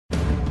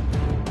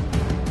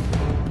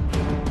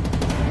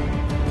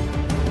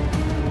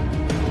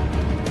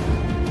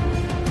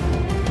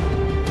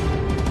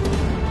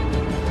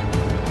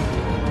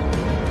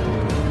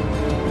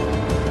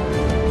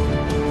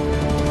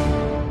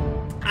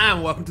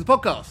welcome to the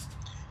podcast.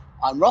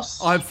 I'm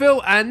Ross. I'm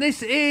Phil, and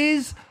this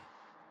is...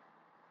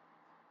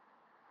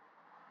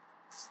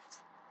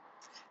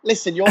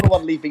 Listen, you're the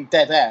one leaving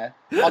dead air.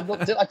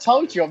 I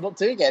told you I'm not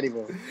doing it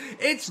anymore.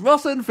 It's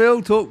Ross and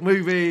Phil Talk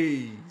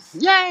Movies.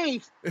 Yay!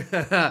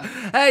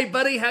 Hey,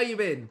 buddy, how you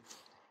been?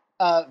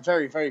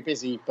 Very, very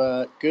busy,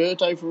 but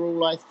good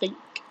overall, I think.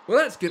 Well,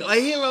 that's good.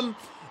 I hear,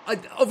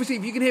 obviously,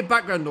 if you can hear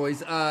background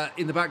noise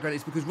in the background,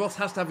 it's because Ross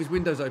has to have his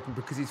windows open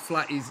because his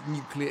flat is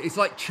nuclear. It's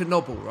like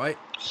Chernobyl, right?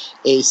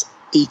 It's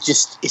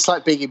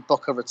like being in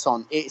Boca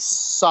Raton. It's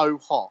so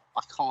hot,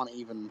 I can't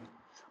even...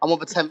 I'm on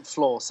the 10th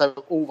floor, so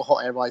all the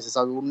hot air rises.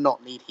 I will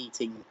not need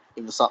heating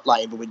in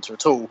the winter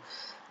at all.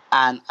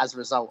 And as a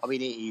result, I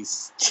mean,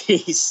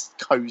 it's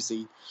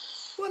cosy.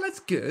 Well, that's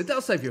good.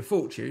 That'll save you a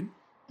fortune.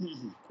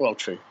 Well,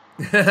 true.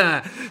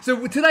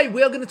 So today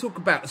we are going to talk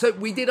about... So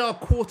we did our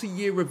quarter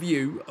year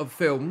review of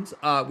films,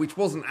 which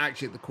wasn't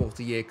actually at the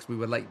quarter year because we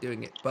were late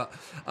doing it. But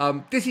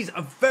this is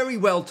a very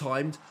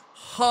well-timed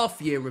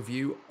half-year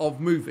review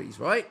of movies,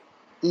 right?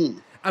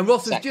 And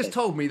Ross has just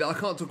told me that I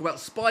can't talk about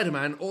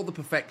Spider-Man or The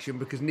Perfection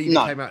because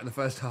neither came out in the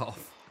first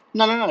half.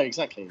 No,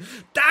 exactly.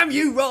 Damn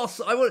you, Ross!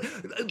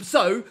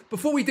 So,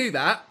 before we do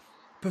that,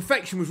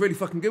 Perfection was really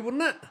fucking good,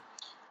 wasn't it?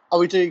 Are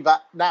we doing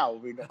that now?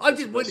 We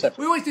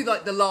always do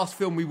like the last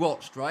film we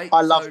watched, right?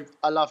 I loved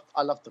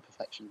The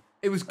Perfection.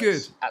 It was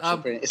good.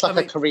 Absolutely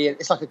brilliant.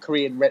 It's like a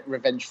Korean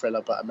revenge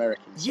thriller, but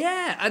American. So.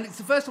 Yeah, and it's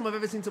the first time I've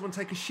ever seen someone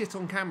take a shit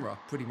on camera,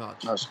 pretty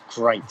much. That was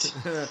great.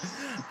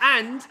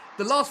 And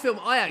the last film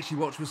I actually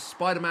watched was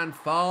Spider-Man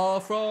Far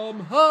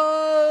From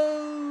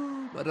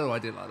Home. I don't know why I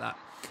did it like that.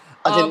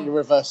 I did it in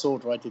reverse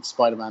order. I did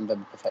Spider-Man,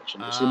 then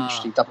Perfection. It's an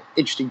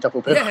interesting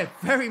double bill. Yeah,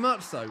 very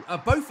much so.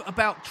 Both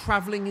about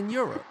travelling in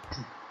Europe.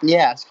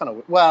 Yeah, it's kind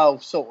of... Well,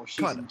 sort of.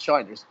 She's in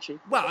China, isn't she?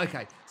 Well,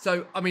 okay.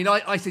 So, I mean,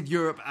 I said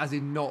Europe as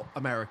in not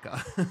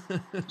America.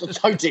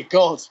 Oh, dear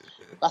God.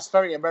 That's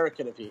very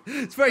American of you.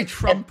 It's very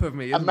Trump of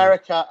me, isn't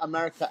America, and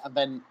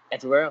then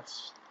everywhere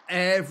else.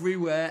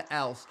 Everywhere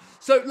else.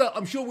 So, look,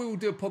 I'm sure we will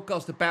do a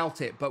podcast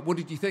about it, but what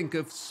did you think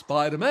of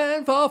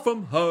Spider-Man Far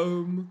From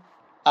Home?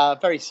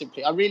 Very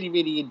simply, I really,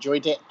 really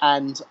enjoyed it,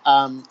 and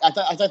I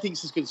don't think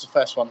it's as good as the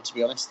first one, to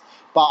be honest,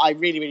 but I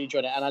really, really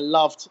enjoyed it, and I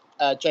loved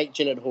Jake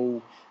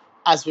Gyllenhaal.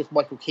 As with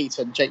Michael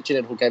Keaton, Jake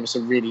Gyllenhaal gave us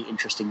a really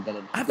interesting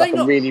villain. A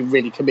really,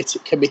 really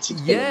committed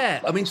villain.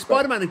 Yeah, I mean,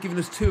 Spider-Man have given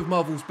us two of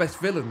Marvel's best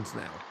villains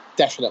now.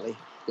 Definitely.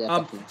 Yeah,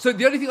 definitely. So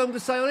the only thing I'm going to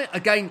say on it,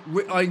 again,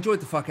 I enjoyed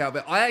the fuck out of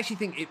it. I actually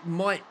think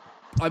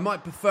I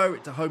might prefer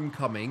it to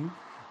Homecoming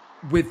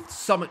with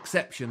some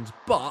exceptions,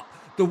 but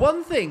the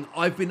one thing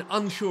I've been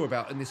unsure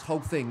about in this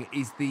whole thing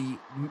is the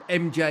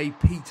MJ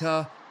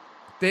Peter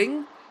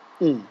thing.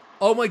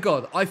 Oh my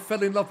God, I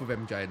fell in love with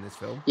MJ in this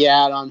film.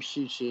 Yeah, and I'm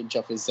hugely in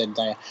love with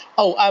Zendaya.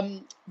 Oh,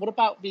 what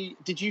about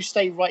did you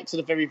stay right to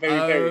the very, very,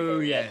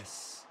 very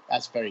yes. End?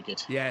 That's very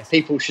good. Yes.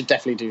 People should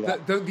definitely do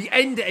that. The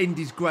end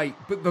is great,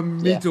 but the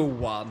middle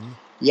one...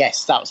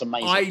 Yes, that was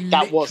amazing.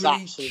 That was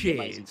absolutely cheered.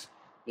 Amazing.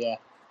 Yeah.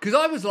 Because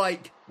I was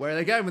like, where are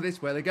they going with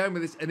this? Where are they going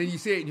with this? And then you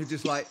see it and you're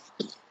just like,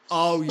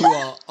 oh, you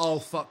are. Oh,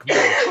 fuck me.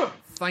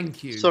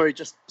 Thank you. Sorry,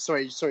 just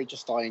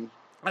dying.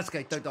 That's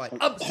okay, don't die.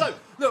 So,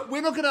 look,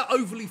 we're not going to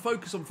overly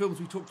focus on films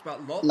we talked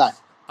about lots. No.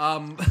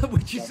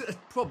 Which is a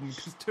problem,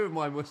 because two of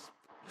mine were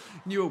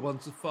newer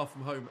ones, Far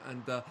From Home,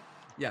 and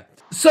yeah.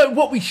 So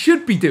what we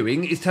should be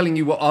doing is telling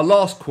you what our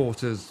last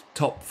quarter's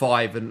top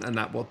 5 and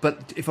that was.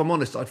 But if I'm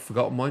honest, I'd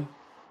forgotten mine.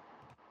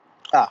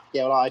 Yeah,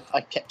 well,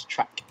 I kept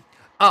track.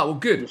 Well,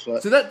 good. So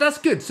that's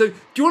good. So do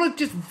you want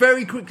to just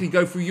very quickly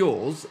go through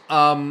yours?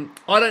 I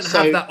don't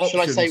have that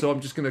option, so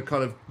I'm just going to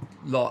kind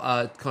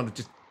of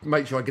just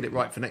make sure I get it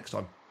right for next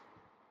time.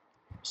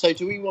 So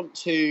do we want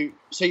to...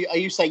 So are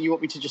you saying you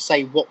want me to just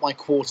say what my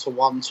quarter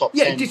one, top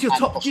 10... Yeah, just your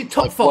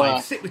top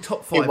 5. Sit with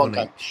top 5 on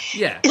each.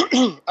 Yeah.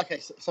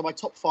 Okay, so my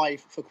top 5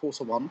 for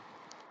quarter one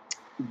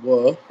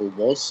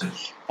was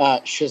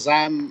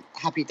Shazam,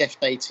 Happy Death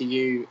Day to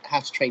You, How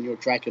to Train Your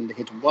Dragon, The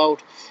Hidden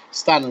World,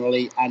 Stan and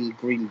Ollie, and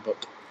Green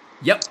Book.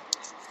 Yep.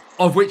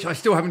 Of which I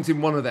still haven't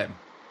seen one of them.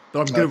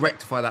 But I'm going to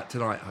rectify that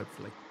tonight,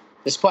 hopefully.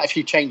 There's quite a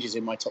few changes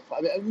in my top 5.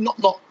 I mean,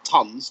 not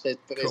tons, but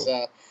there's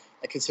a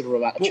considerable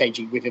amount of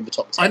changing within the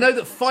top 10. I know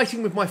that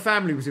Fighting With My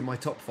Family was in my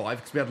top 5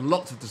 because we had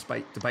lots of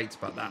debates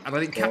about that. And I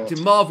think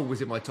Captain Marvel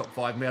was in my top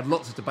 5 and we had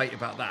lots of debate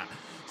about that.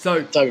 So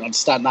I don't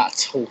understand that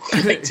at all.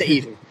 To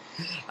evil.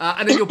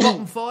 And then your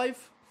bottom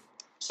 5?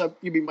 So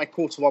you mean my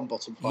quarter one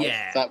bottom 5?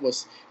 Yeah. It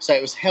was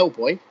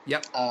Hellboy.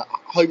 Yep.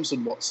 Holmes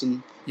and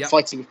Watson. Yep.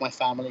 Fighting With My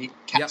Family.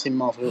 Captain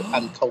Marvel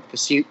and Cold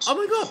Pursuit. Oh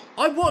my God!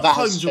 I watched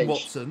Holmes and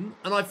Watson,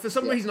 and for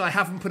some reason I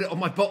haven't put it on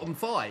my bottom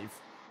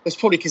 5. It's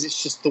probably because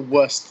it's just the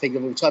worst thing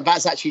of all time.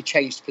 That's actually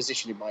changed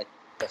position in my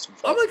bottom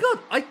 5. Oh my God!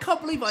 I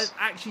can't believe I've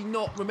actually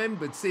not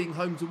remembered seeing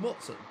Holmes and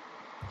Watson.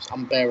 It's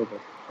unbearable.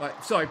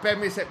 Right, sorry, bear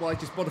me a sec while I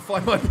just modify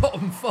my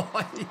bottom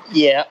 5.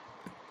 Yeah.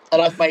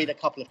 And I've made a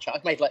couple of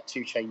I've made like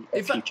few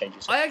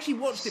changes. I actually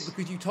watched it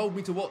because you told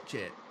me to watch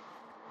it.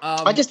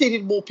 I just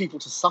needed more people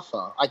to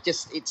suffer.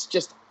 It's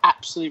just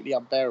absolutely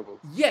unbearable.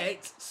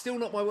 Yet, still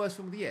not my worst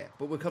film of the year,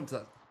 but we'll come to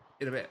that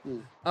in a bit.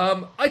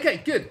 Okay,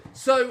 good.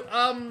 So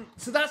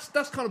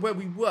that's kind of where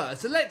we were.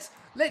 So let's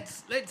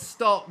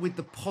start with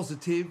the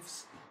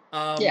positives.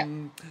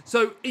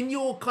 So in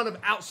your kind of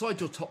outside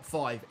your top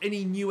 5,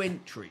 any new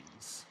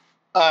entries?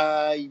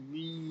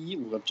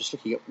 I'm just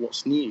looking at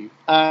what's new.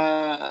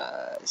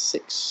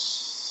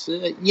 6.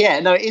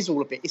 No, it is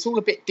all a bit. It's all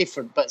a bit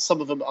different, but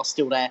some of them are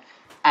still there,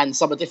 and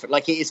some are different.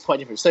 Like, it is quite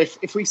different. So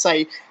if we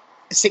say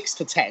 6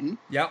 to 10,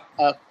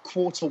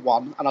 quarter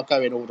 1, and I'll go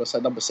in order. So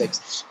number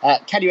 6,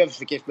 Can You Ever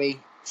Forgive Me?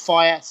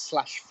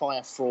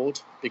 Fire/Fire Fraud,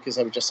 because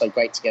they were just so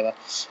great together.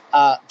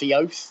 The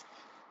Oath,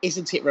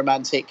 Isn't It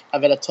Romantic?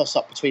 And then a toss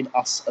up between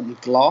Us and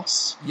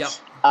Glass.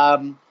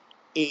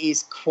 It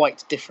is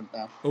quite different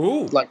now.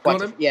 Oh, like quite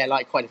different. Yeah,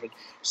 like quite different.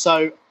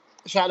 So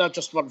I'll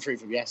just run through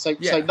them. So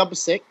number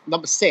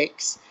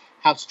six,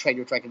 How to Train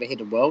Your Dragon: The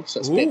Hidden World. So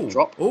it's a bit of a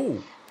drop.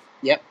 Oh,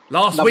 yep.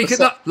 Last week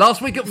at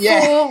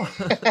 4.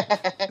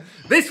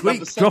 This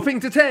week dropping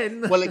to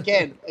 10. Well,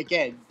 again,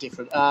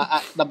 different.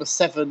 At number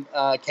 7,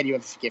 Can You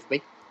Ever Forgive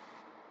Me?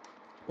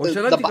 Which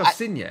I don't think I've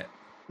seen yet.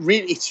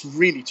 It's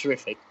really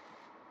terrific.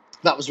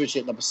 That was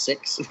originally at number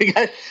 6.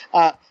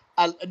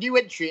 A new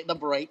entry at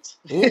number 8.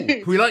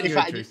 Ooh, we like new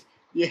entries.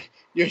 Yeah,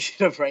 new entry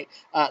at number 8.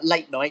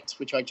 Late Night,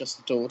 which I just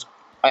adored.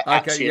 I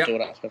absolutely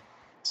adored that.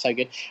 So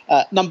good.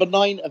 Number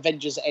 9,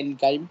 Avengers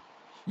Endgame,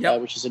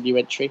 which is a new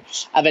entry.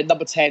 And then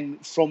number 10,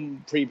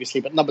 from previously,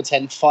 but number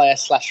 10,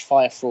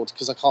 Fire/Fire Fraud,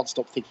 because I can't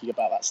stop thinking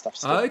about that stuff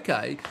still.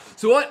 Okay.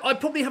 So I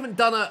probably haven't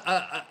done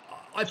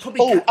I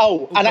probably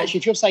actually,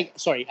 if you're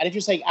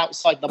saying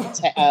outside number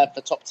 10,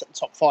 the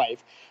top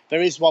 5,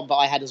 there is one that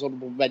I had as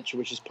honourable mention,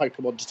 which is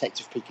Pokemon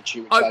Detective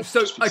Pikachu.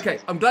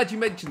 I'm glad you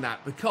mentioned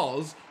that,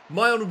 because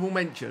my honourable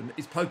mention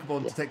is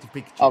Pokemon Detective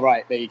Pikachu. Oh,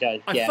 right, there you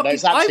go.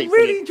 I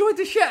really enjoyed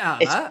the shit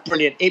out of that. It's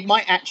brilliant. It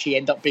might actually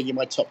end up being in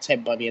my top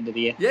 10 by the end of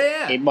the year.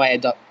 Yeah. It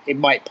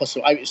might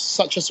possibly. It's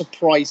such a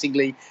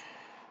surprisingly.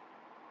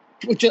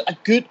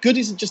 Good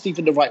isn't just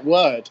even the right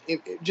word.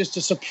 It just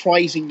a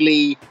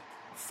surprisingly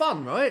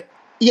fun, right?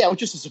 Yeah, or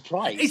just a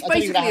surprise. It's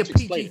basically a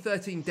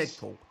PG-13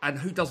 Deadpool, and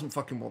who doesn't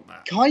fucking want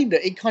that?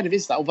 It kind of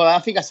is that. Although I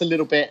think that's a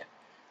little bit.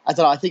 I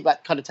don't know. I think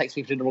that kind of takes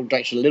people in the wrong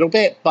direction a little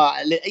bit,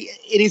 but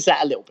it is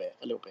that a little bit.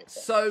 Yeah.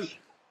 So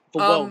the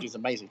world is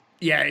amazing.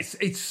 Yeah,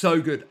 it's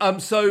so good.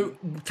 So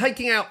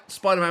taking out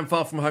Spider-Man: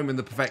 Far From Home and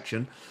The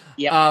Perfection.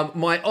 Yeah.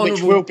 My honourable,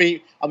 which will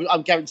be.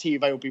 I'm guarantee you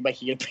they will be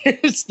making an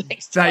appearance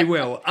next time. They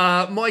will.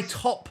 My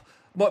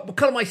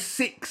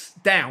 6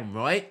 down,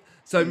 right?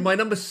 So my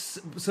number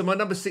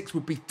 6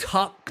 would be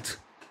Tucked.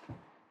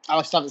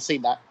 I still haven't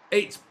seen that.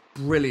 It's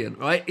brilliant,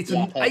 right? It's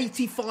an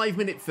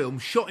 85-minute film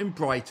shot in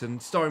Brighton,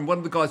 starring one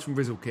of the guys from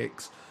Rizzle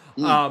Kicks,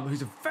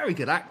 who's a very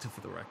good actor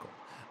for the record.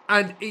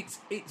 And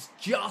it's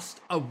just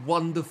a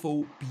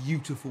wonderful,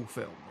 beautiful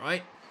film,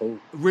 right? Cool.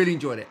 Really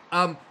enjoyed it.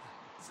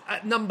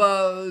 At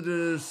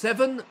number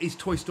 7 is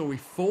Toy Story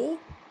 4.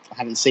 I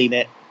haven't seen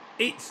it.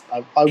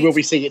 I will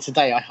be seeing it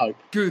today, I hope.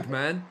 Good,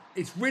 man.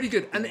 It's really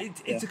good, and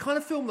it's a kind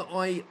of film that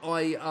I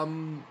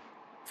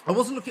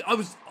wasn't looking.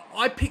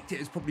 I picked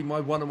it as probably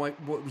what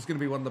was going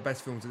to be one of the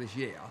best films of this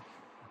year.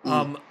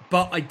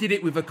 But I did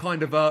it with a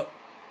kind of a,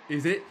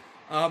 is it?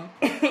 I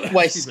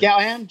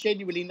am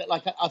genuinely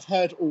like I've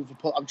heard all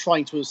the. I'm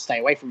trying to stay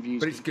away from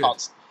views, but it's good.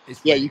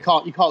 You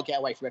can't get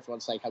away from everyone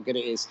saying how good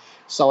it is.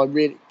 So I'm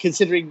really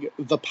considering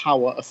the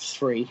power of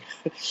 3.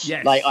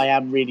 Yes. Like I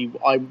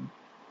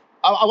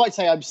won't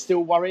say I'm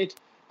still worried.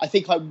 I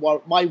think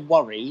my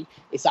worry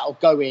is that I'll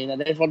go in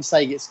and everyone's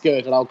saying it's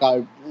good, and I'll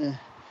go.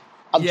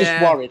 I'm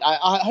just worried.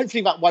 I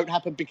hopefully that won't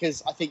happen,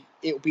 because I think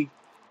it'll be.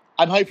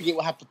 I'm hoping it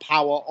will have the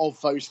power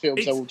of those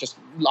films.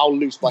 I'll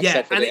lose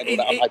myself in it.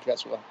 I'm hoping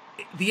that's what.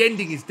 The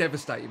ending is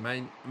devastating,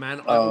 man.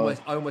 I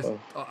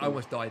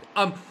almost died.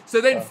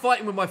 So then,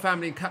 Fighting With My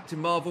Family and Captain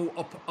Marvel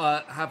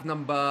have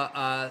number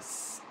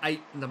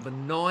 8, number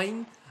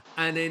 9.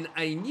 And then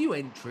a new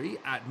entry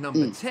at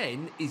number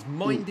 10 is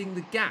Minding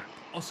the Gap,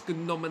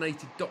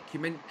 Oscar-nominated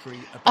documentary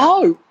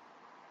about...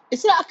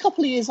 Is that a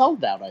couple of years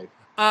old now, though?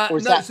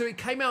 So it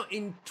came out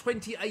in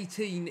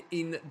 2018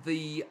 in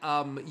the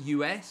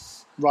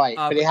US. Right,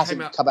 but it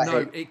hasn't come out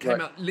here. No, it came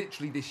out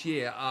literally this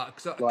year.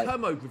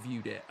 Kermode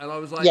reviewed it, and I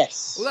was like,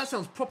 yes. Well, that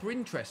sounds proper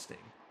interesting.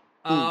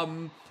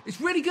 It's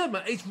really good,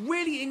 man. It's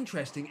really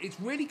interesting. It's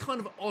really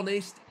kind of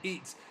honest.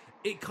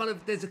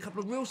 There's a couple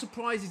of real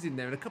surprises in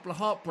there and a couple of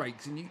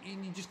heartbreaks, and you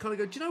just kind of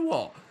go, do you know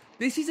what?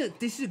 This is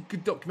a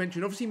good documentary,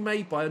 and obviously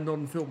made by a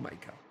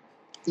non-filmmaker.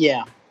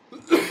 Yeah.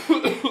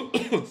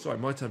 Sorry,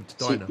 my turn to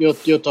die now.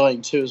 You're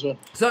dying too as well.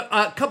 So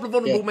a couple of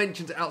honourable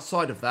mentions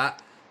outside of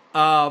that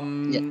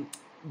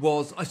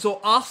was I saw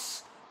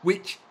Us,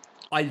 which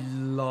I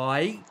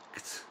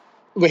liked.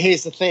 Well,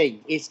 here's the thing: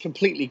 it's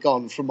completely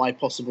gone from my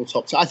possible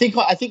top 10. I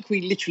think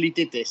we literally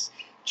did this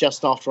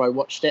just after I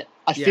watched it.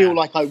 I feel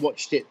like I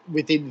watched it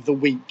within the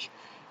week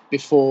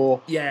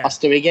before us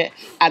doing it,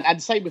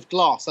 and same with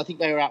Glass. I think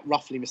they were out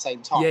roughly the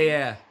same time.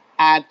 Yeah.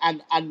 And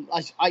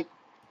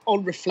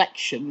on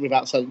reflection,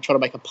 without trying to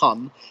make a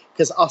pun,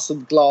 because Us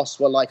and Glass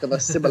were like of a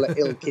similar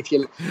ilk. If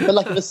you, they're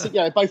like of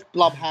a, both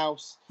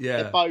Blumhouse.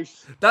 Yeah, they're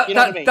both. That you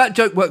know what I mean? that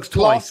joke works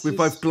twice Glass with is-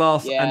 both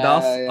Glass and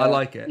Us. I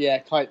like it. Yeah,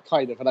 kind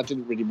of, and I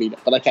didn't really mean it,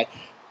 but okay.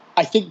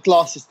 I think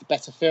Glass is the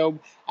better film,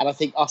 and I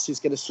think Us is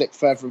going to slip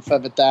further and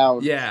further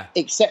down. Yeah.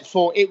 Except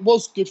for it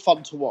was good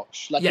fun to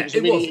watch. Like it was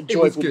a really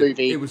enjoyable good.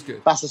 movie. It was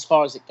good. That's as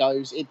far as it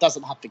goes. It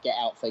doesn't have the Get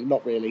Out thing,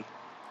 not really.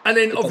 And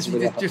then It obviously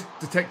doesn't really there's just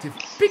Detective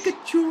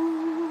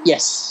Pikachu.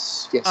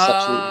 Yes,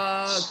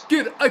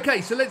 absolutely. Good.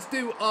 Okay, so let's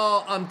do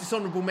our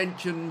dishonourable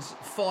mentions.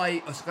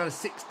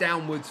 6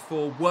 downwards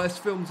for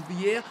worst films of the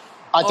year.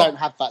 I don't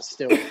have that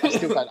still.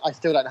 I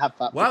still don't have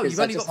that. Wow, because you've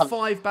only got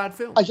 5 bad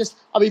films.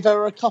 I mean, there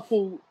are a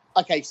couple.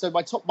 Okay, so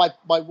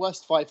my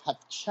worst 5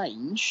 have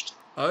changed.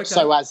 Okay.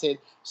 So as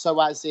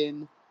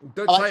in.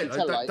 Don't I'll say actually it.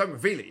 tell Don't, you. don't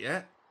reveal it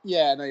yet.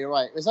 Yeah, no, you're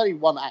right. There's only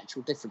one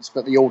actual difference,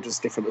 but the order's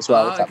different as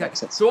well. If that Okay. makes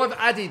sense. So I've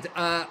added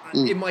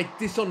in my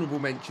dishonourable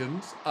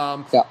mentions.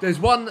 Yeah. There's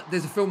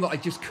a film that I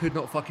just could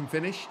not fucking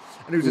finish,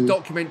 and it was a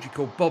documentary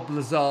called Bob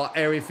Lazar,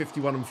 Area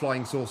 51 and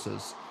Flying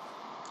Saucers.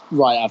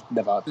 Right, I've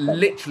never.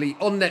 Literally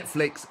on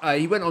Netflix.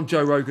 He went on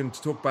Joe Rogan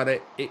to talk about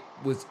it. It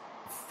was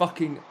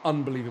fucking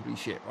unbelievably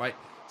shit, right?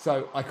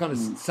 So I kind of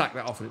sacked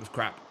that off and it was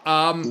crap.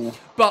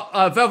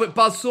 But Velvet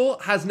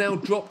Buzzsaw has now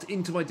dropped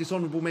into my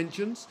dishonourable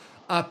mentions.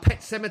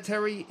 Pet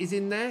Cemetery is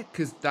in there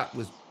because that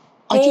was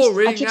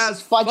boring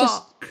as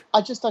fuck.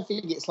 I just don't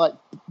think it's like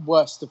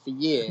worst of the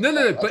year.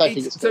 No. But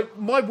it's so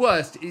my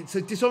worst. So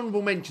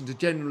dishonourable mentions are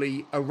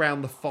generally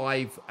around the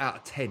 5 out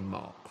of 10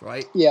 mark,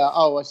 right? Yeah.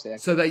 Oh, I see. Okay.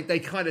 So they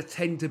kind of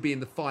tend to be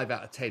in the 5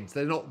 out of 10. So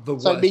they're not the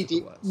So worst. Of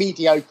the worst.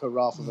 mediocre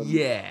rather than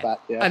Yeah.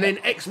 that. Yeah. And then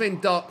X-Men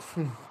Dark.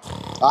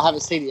 I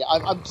haven't seen it.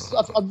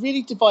 I'm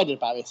really divided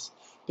about this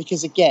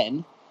because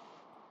again,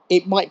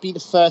 it might be the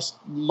first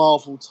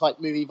Marvel type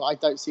movie that I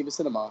don't see in the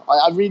cinema.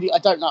 I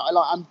don't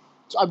know.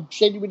 I'm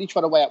genuinely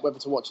trying to weigh out whether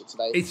to watch it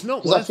today. It's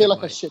not because I feel worth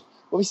like it, I should.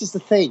 Well, this is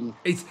the thing.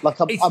 It's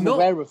I'm not,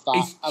 aware of that.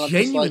 It's and I'm just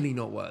genuinely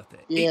not worth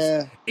it.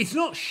 Yeah. It's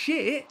not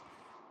shit.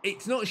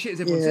 It's not shit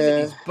as everyone says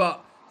it is.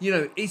 But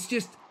it's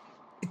just.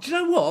 Do you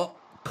know what?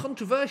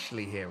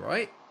 Controversially here,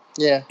 right?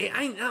 Yeah. It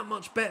ain't that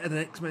much better than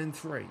X-Men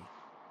 3.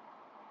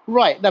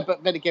 Right. No,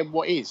 but then again,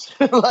 what is?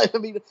 I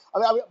mean,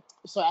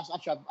 sorry,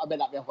 actually, I meant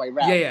that the other way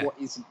around. Yeah. What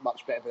isn't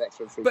much better than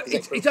X-Men 3? But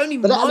it's only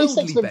but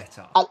mildly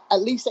better.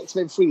 At least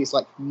X-Men 3 is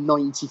like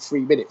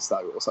 93 minutes,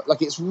 though. Or something.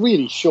 Like, it's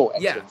really short,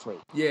 X-Men 3.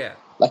 Yeah.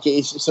 Like,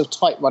 it's a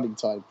tight running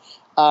time.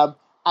 And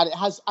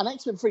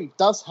X-Men 3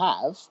 does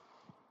have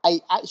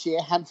actually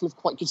a handful of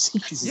quite good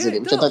sequences in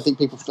it, which I don't think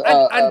people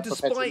are prepared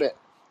to admit.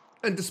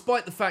 And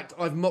despite the fact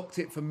I've mocked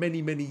it for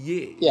many, many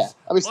years. Yeah.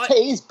 I mean,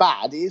 it is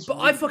bad. It is but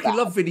really I fucking bad.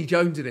 love Vinnie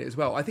Jones in it as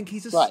well. I think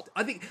he's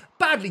I think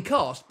badly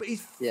cast, but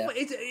he's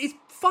it's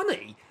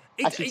funny.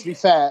 Actually, to be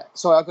fair,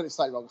 sorry, I got it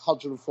slightly wrong.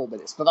 104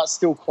 minutes, but that's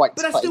still quite tight.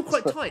 But that's still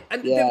quite tight.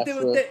 And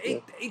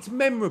it's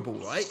memorable,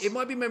 right? It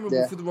might be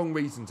memorable for the wrong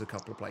reasons a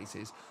couple of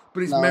places,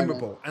 but it's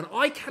memorable. And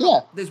I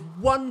cannot... There's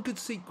one good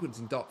sequence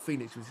in Dark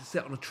Phoenix, which is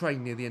set on a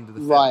train near the end of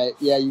the film. Right,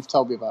 yeah, you've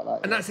told me about that.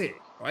 And that's it,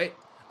 right?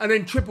 And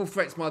then Triple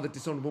Threat's my other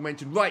dishonourable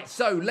mention. Right,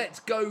 so let's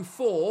go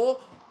for...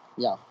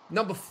 Yeah.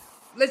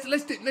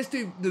 Let's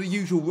do the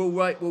usual rule,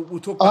 right? We'll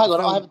talk Oh, about...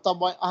 hang on, I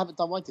haven't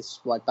done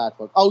my bad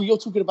one. Oh, you're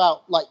talking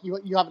about, like, you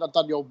haven't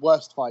done your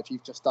worst 5,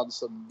 you've just done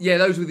some... Yeah,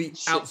 those were the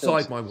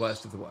outside films. my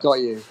worst of the worst. Got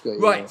you.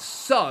 Right, yeah.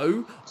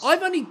 so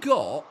I've only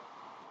got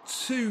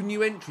 2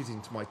 new entries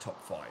into my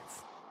top 5.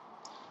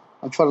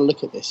 I'm trying to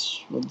look at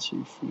this. 1,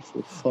 2, 3,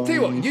 4, 5. Tell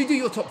you what, you do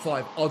your top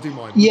 5, I'll do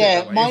mine.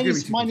 Yeah,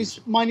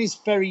 mine is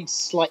very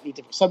slightly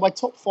different. So my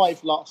top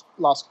 5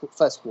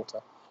 first quarter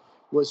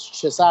was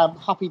Shazam,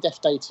 Happy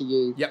Death Day to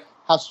You, Yep.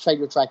 House of Train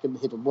Your Dragon, The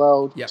Hidden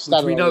World, Yeah,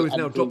 which we know is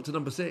now dropped to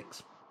number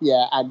 6.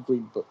 Yeah, and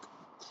Green Book.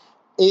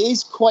 It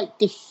is quite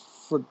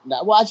different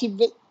now. Well,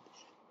 actually,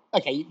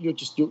 okay,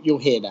 you're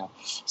here now.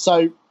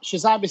 So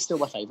Shazam is still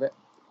my favourite.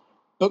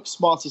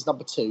 Booksmart is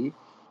number 2,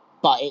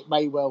 but it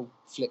may well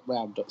flip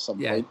round at some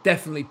point. Yeah,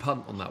 definitely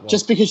punt on that one.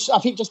 Just because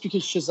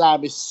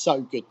Shazam is so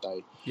good,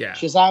 though. Yeah.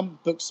 Shazam,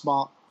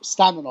 Booksmart,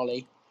 Stan and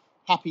Ollie,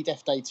 Happy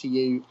Death Day to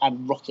You,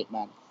 and Rocket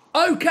Man.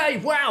 Okay,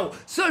 wow.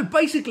 So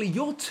basically,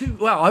 you're 2.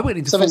 Wow, I went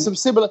into. There's some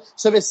similar.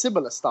 So there's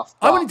similar stuff.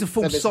 I went into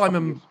full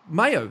Simon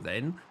Mayo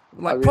then,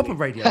 like really? proper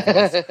radio.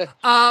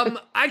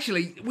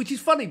 Actually, which is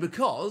funny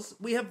because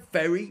we have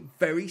very,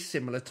 very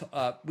similar.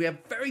 We have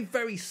very,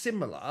 very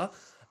similar.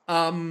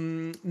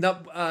 New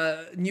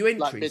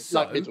entries.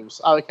 Like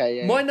middles. Oh, okay.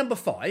 Yeah. My number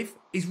 5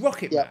 is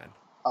Rocket Man.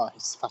 Oh,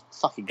 it's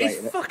fucking great.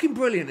 It's fucking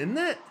brilliant, isn't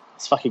it?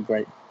 It's fucking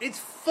great. It's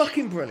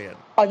fucking brilliant.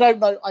 I don't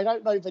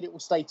know that it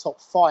will stay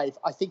top 5.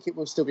 I think it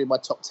will still be in my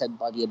top 10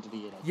 by the end of the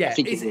year. Yeah,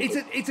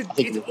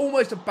 it's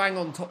almost a bang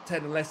on top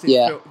 10 unless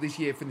this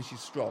year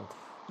finishes strong.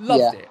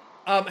 Loved it.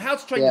 How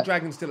to Train Your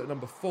Dragon still at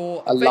number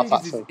 4.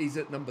 Avengers is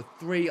at number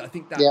 3. I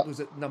think that was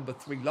at number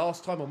 3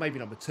 last time, or maybe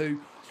number 2.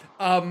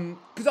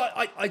 Because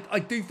I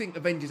do think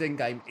Avengers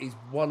Endgame is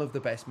one of the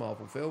best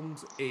Marvel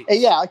films.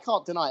 Yeah, I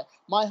can't deny it.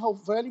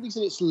 The only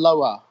reason it's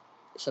lower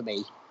for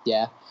me,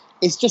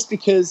 is just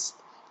because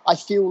I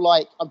feel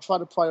like I'm trying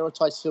to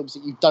prioritise films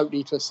that you don't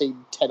need to have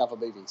seen 10 other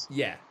movies.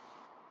 Yeah.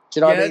 Do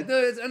you know what I mean?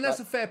 No, and that's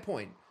a fair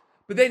point.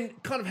 But then,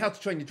 kind of How to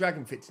Train Your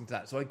Dragon fits into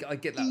that, so I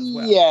get that as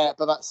well. Yeah,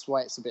 but that's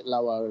why it's a bit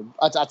lower. And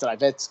I don't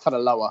know, it's kind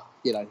of lower,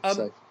 you know.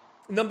 So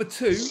number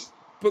 2,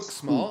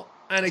 Booksmart,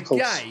 and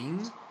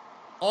again,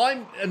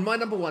 my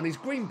number 1 is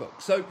Green Book.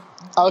 So,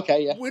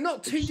 okay, yeah, we're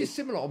not too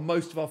dissimilar on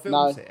most of our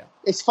films here.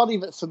 It's funny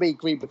that for me,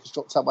 Green Book has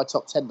dropped out my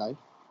top 10 though.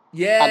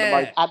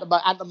 Yeah, at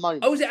the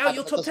moment. Oh, is it out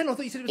your top 10? I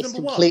thought you said it was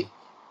number 1.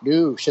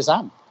 No,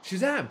 Shazam.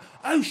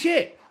 Oh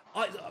shit!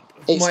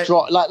 It's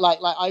dropped. Like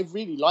I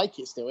really like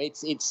it still.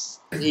 It's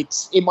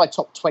in my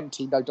top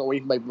 20, or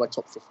even maybe my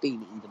top 15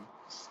 even.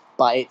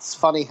 But it's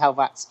funny how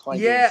that's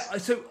kind of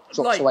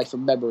drops away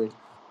from memory.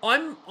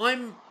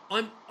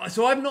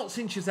 So I've not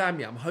seen Shazam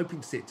yet. I'm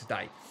hoping to see it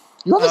today.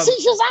 You haven't seen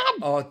Shazam?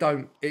 Oh,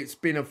 don't! It's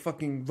been a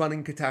fucking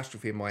running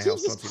catastrophe in my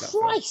house. Jesus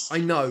Christ! I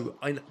know.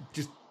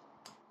 Just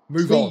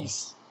move on.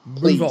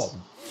 Move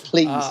on.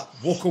 Please.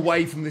 Walk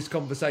away from this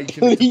conversation.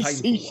 Please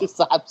see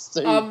Shazam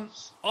soon.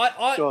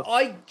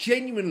 I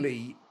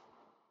genuinely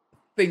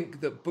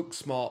think that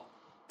Booksmart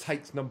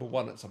takes number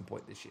 1 at some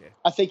point this year.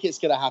 I think it's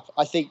going to happen.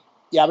 I think,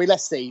 yeah, I mean,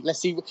 let's see.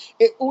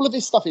 All of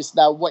this stuff is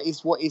now what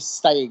is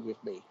staying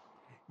with me.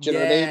 Do you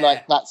know what I mean?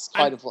 Like, that's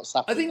kind of what's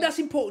happening. I think that's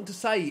important to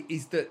say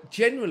is that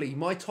generally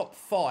my top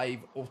 5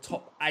 or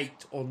top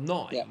 8 or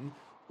 9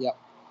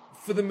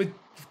 for them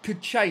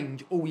could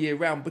change all year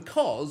round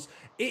because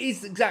it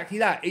is exactly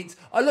that.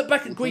 I look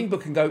back at Green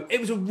Book and go, it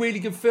was a really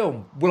good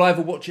film. Will I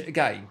ever watch it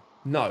again?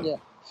 No. Yeah.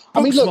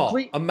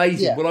 Booksmart,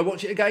 amazing. Yeah. Will I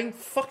watch it again?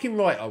 Fucking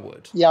right, I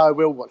would. Yeah, I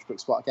will watch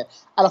Booksmart again.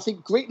 And I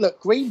think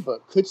Green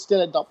Book could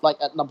still end up like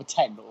at number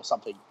 10 or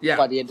something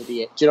by the end of the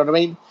year. Do you know what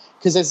I mean?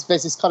 Because there's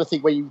this kind of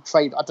thing where you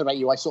trade. I don't know about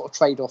you. I sort of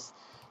trade off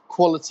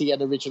quality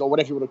and original,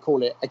 whatever you want to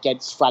call it,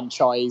 against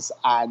franchise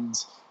and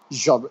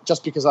genre.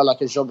 Just because I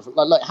like a genre,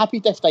 like Happy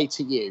Death Day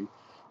to you.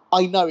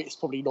 I know it's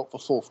probably not the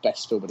 4th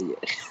best film of the year.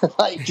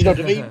 Like, do you know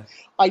what I mean?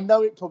 I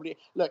know it probably...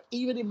 Look,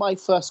 even in my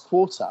first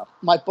quarter,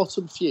 my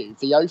bottom few,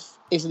 The Oath,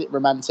 Isn't It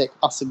Romantic,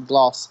 Us and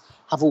Glass,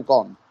 have all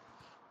gone.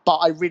 But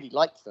I really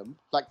like them.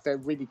 Like, they're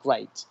really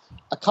great.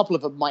 A couple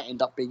of them might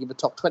end up being in the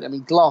top 20. I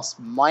mean, Glass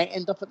might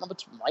end up at number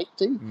 2. Might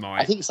do.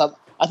 Might. I think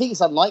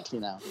it's unlikely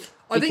now.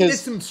 I think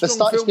there's some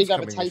strong films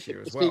coming this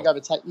year as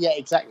well. Yeah,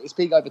 exactly. It's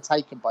being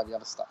overtaken by the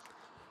other stuff.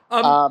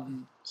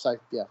 So,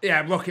 yeah.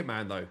 Yeah, Rocket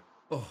Man, though.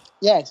 Oh.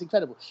 Yeah, it's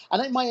incredible, and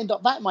that might end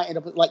up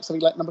at like something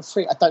like number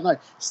 3. I don't know.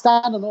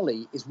 Stan and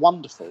Ollie is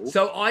wonderful.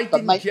 So I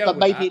didn't gel with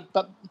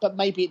that. But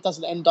maybe it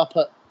doesn't end up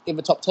in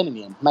the top 10 in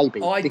the end.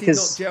 Maybe I did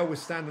not gel with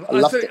Stan and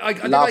Ollie. I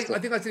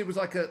think I said it was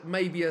like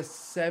maybe a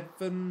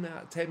 7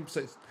 out of 10.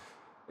 So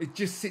it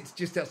just sits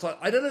just outside.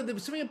 I don't know. There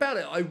was something about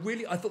it. I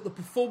thought the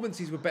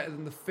performances were better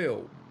than the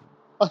film.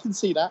 I can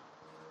see that.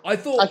 I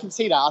can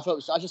see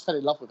that. I just fell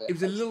in love with it. It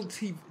was a little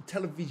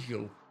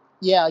televisual.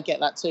 Yeah, I get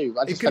that too.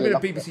 It could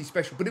have been a BBC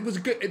special, but it was a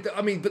good.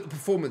 I mean, but the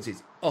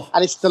performances. Oh,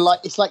 and it's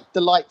like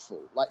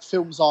delightful. Like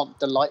films aren't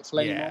delightful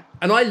anymore.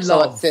 And I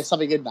love. There's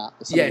something in that.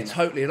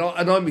 Totally. And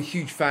I'm a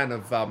huge fan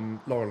of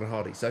Laurel and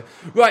Hardy. So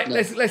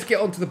let's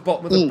get on to the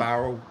bottom of the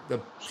barrel.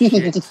 The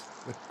shit,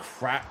 the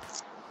crap.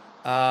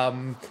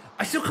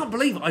 I still can't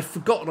believe I'd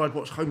forgotten I'd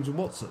watched Holmes and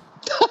Watson.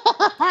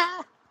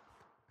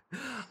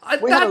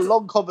 We had a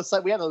long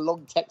conversation. We had a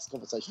long text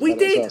conversation. We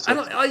did, and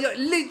I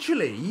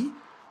literally.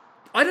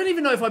 I don't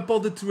even know if I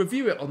bothered to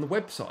review it on the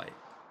website.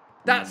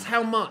 That's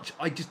how much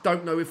I just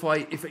don't know if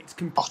it's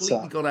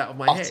completely gone out of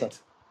my head.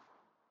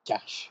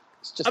 Gash.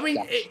 It's just. I mean,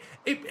 gash.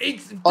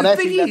 it's the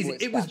thing is,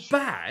 it was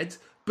bad,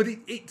 but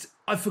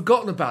I've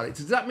forgotten about it.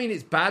 Does that mean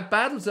it's bad,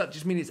 or does that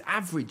just mean it's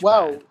average?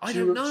 Well, bad? I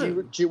don't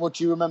know. Do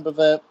you remember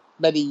the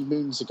many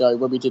moons ago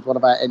when we did one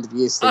of our end of the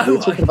year things? We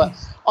were talking about.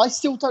 I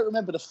still don't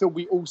remember the film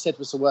we all said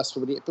was the worst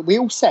film of the year, but we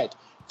all said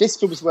this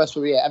film was the worst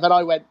film of the year, and then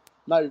I went.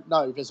 No,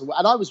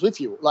 and I was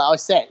with you. Like I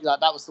said, like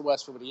that was the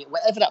worst film of the year.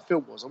 Whatever that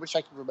film was, I wish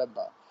I could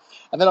remember.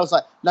 And then I was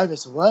like, no,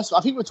 there's a worse.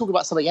 I think we were talking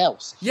about something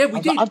else. Yeah, we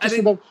did. Like,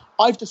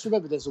 I've just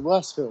remembered there's a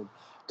worse film,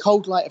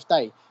 Cold Light of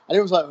Day, and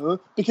it was like,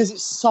 because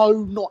it's so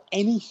not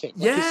anything.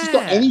 Like, it's just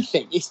not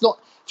anything. It's not.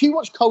 If you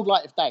watch Cold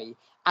Light of Day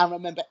and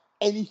remember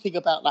anything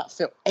about that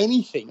film,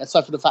 anything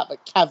aside from the fact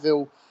that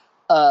Cavill.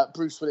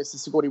 Bruce Willis and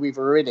Sigourney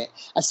Weaver are in it,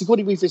 and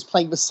Sigourney Weaver is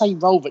playing the same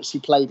role that she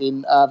played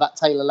in that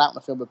Taylor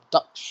Lautner film,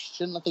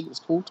 Abduction, I think it's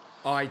called.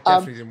 I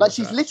definitely didn't watch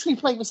she's literally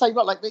playing the same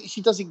role. Like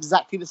she does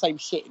exactly the same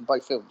shit in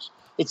both films.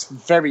 It's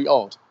very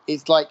odd.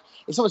 It's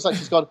almost like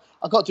she's gone.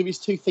 I've got to do these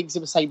 2 things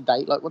in the same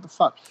day. Like what the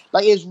fuck?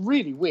 Like it's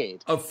really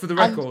weird. Oh, for the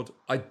record,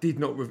 I did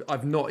not.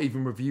 I've not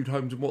even reviewed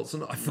Holmes and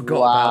Watson. I forgot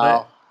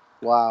about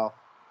it. Wow.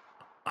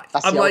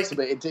 That's the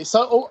ultimate.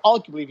 So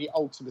arguably the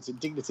ultimate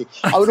indignity.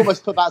 I would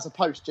almost put that as a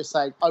post, just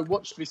saying I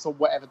watched this on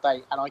whatever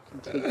day, and I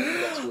completely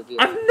forgot to review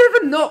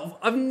it.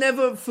 I've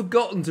never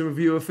forgotten to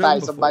review a film.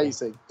 That is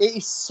amazing. It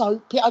is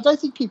so. I don't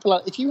think people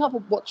are. If you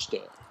haven't watched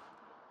it,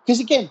 because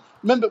again,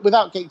 remember,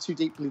 without getting too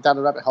deeply down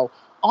the rabbit hole,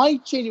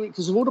 I genuinely,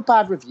 because of all the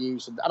bad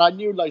reviews, and I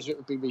knew loads of it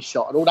would be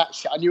reshot and all that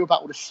shit. I knew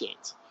about all the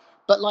shit,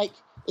 but like,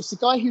 it's the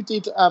guy who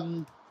did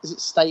is it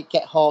Stay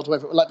Get Hard,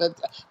 whatever,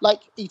 like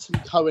Ethan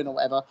Cohen or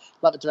whatever,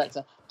 like the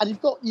director, and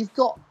you've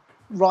got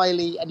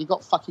Riley and you've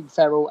got fucking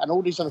Ferrell and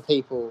all these other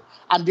people,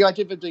 and the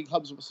idea of them doing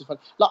Holmes and Watson fun.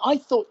 Like I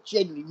thought,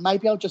 genuinely,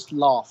 maybe I'll just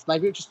laugh,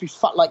 maybe it'll just be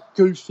like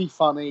goofy,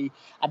 funny,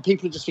 and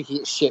people are just thinking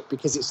it's shit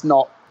because it's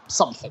not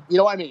something. You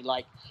know what I mean?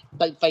 Like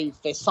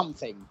there's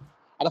something,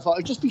 and I thought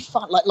it'd just be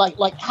fun,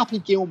 like Happy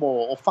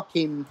Gilmore or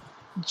fucking.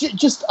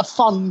 Just a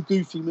fun,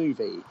 goofy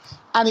movie,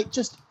 and it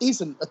just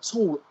isn't at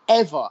all,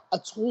 ever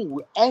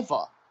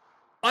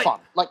fun.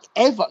 Like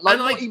ever, like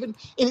not even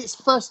in its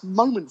first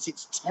moments.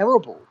 It's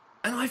terrible.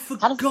 And I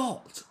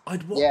forgot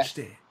I'd watched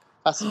it.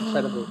 That's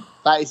incredible.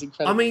 That is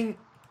incredible. I mean,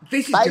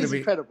 this is going to be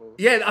incredible.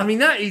 Yeah, I mean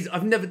that is.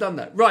 I've never done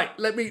that. Right,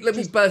 let me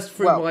burst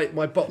through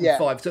my bottom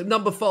 5. So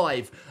number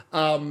 5,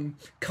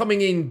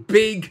 coming in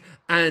big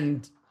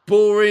and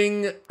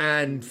boring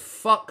and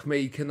fuck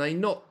me. Can they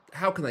not?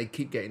 How can they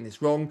keep getting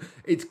this wrong?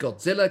 It's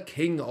Godzilla,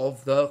 King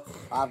of the...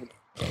 I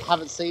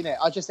haven't seen it.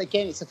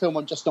 Again, it's a film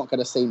I'm just not going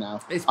to see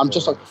now.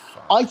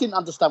 I didn't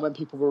understand when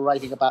people were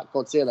raving about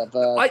Godzilla.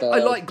 I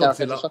like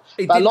Godzilla.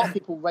 But a lot of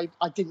people raved.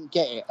 I didn't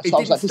get it. So I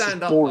was like, this is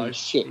boring as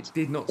shit. It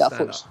did not stand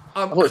up.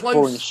 I thought it was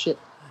boring as shit.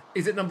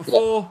 Is it number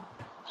 4?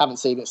 Haven't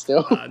seen it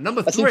still.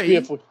 Number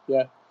 3,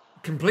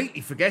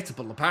 completely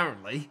forgettable,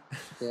 apparently.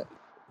 Yeah.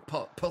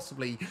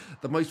 Possibly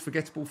the most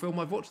forgettable film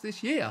I've watched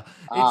this year.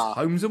 It's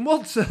Holmes and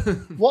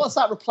Watson. What has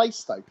that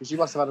replaced, though? Because you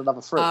must have had another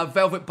 3.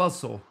 Velvet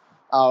Buzzsaw.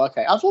 Oh,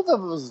 okay. I thought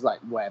Velvet was like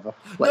whatever.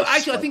 No,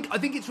 actually, I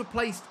think it's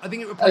replaced. I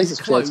think it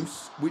replaced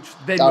Close, which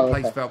then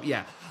replaced Velvet.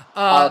 Yeah.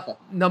 Okay.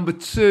 Number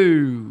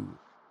 2.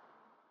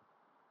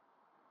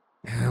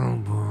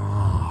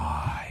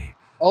 Hellboy.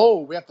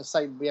 Oh, we have the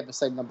same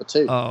number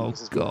 2. Oh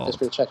God.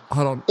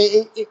 Hold on.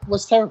 It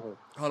was terrible.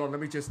 Hold on. Let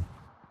me just.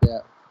 Yeah.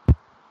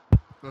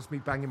 That's me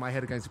banging my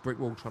head against a brick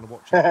wall trying to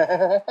watch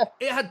it.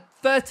 It had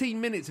 13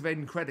 minutes of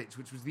end credits,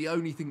 which was the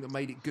only thing that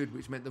made it good,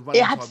 which meant the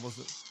running time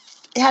wasn't...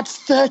 It had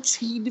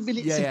 13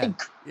 minutes of end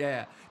credits.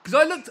 Yeah. Because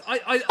I looked,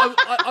 I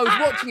was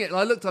watching it, and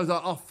I was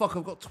like, oh, fuck,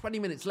 I've got 20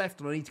 minutes left,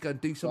 and I need to go and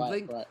do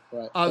something. Right.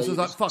 So I was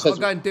like, fuck, I'll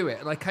go and do it.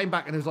 And I came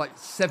back, and it was like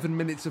 7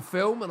 minutes of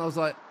film, and I was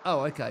like, oh,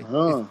 okay.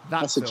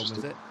 That's film,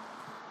 is it?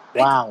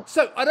 Wow.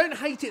 So I don't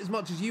hate it as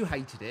much as you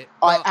hated it.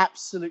 I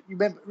absolutely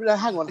remember. No,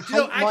 hang on.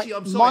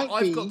 I'm sorry.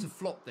 I've got to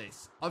flop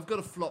this. I've got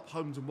to flop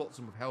Holmes and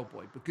Watson with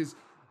Hellboy because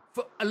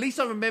at least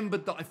I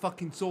remembered that I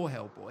fucking saw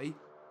Hellboy.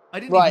 I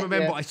didn't even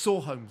remember I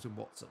saw Holmes and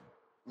Watson.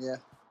 Yeah.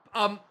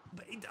 But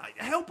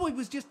Hellboy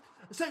was just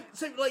so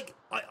like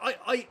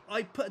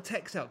I put a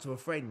text out to a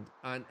friend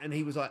and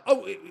he was like,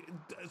 oh,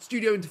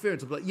 studio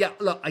interference. I'm like, yeah,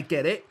 look, I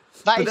get it.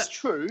 That is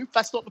true.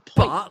 That's not the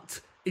point.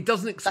 But it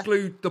doesn't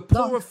exclude the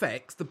poor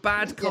effects, the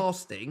bad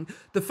casting,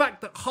 the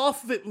fact that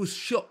half of it was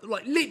shot,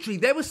 like literally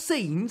there were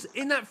scenes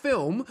in that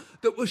film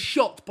that were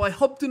shot by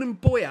Hobden and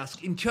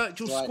Boyask in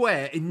Churchill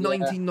Square in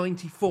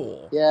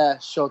 1994. Yeah,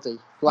 shoddy.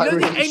 Like, you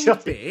know the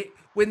end bit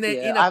when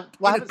they're in a car?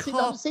 I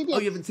haven't seen it. Oh,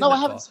 you haven't seen it? No, I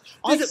haven't.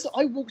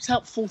 I walked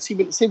out 40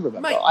 minutes in,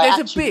 remember? Mate,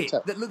 there's a bit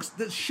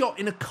that's shot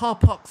in a car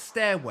park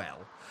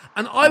stairwell.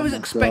 And I was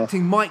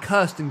expecting Mike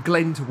Hurst and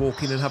Glenn to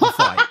walk in and have a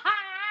fight.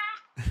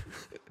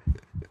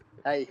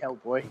 Hey,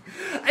 Hellboy.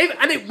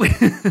 And it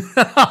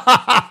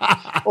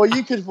or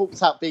you could have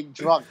walked out being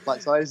drunk.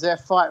 Like, so is there a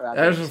fight around?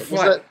 There's a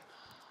fight.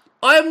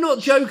 I am not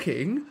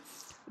joking.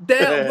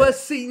 There were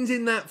scenes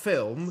in that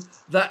film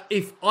that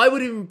if I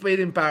would have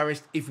been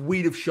embarrassed if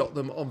we'd have shot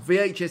them on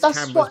VHS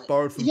cameras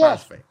borrowed from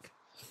Pacific.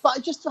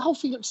 But just the whole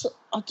thing looks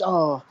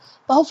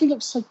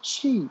so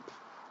cheap.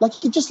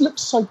 Like it just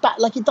looks so bad.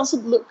 Like it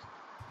doesn't look.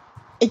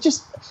 It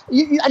just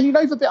you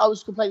know the bit I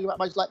was complaining about,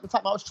 like the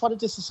fact that I was trying to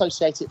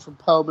disassociate it from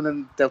Perlman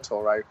and Del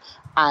Toro,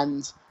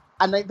 and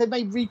they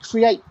may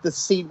recreate the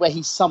scene where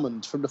he's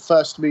summoned from the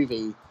first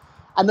movie,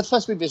 and the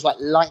first movie is like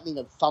lightning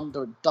and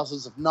thunder and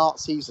dozens of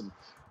Nazis and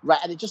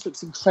it just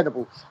looks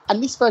incredible.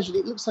 And this version,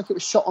 it looks like it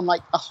was shot on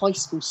like a high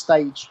school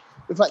stage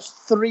with like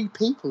 3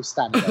 people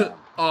standing around.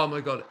 Oh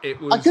my God, it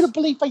was. I couldn't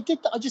believe they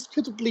did that. I just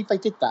couldn't believe they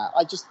did that.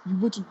 You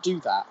wouldn't do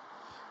that.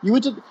 You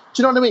wouldn't. Do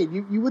you know what I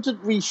mean? You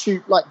wouldn't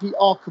reshoot like the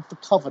Ark of the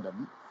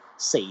Covenant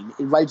scene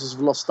in Raiders of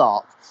the Lost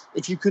Ark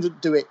if you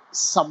couldn't do it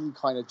some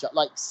kind of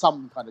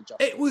justice.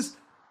 It was.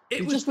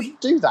 You just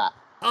wouldn't do that.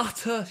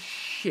 Utter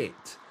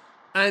shit,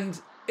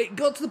 and it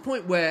got to the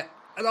point where,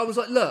 and I was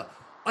like, look,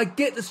 I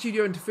get the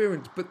studio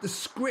interference, but the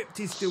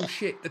script is still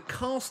shit. The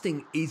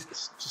casting is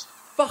just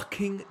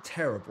fucking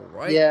terrible,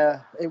 right? Yeah,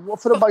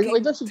 for the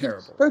most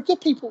terrible. There are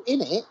good people in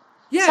it.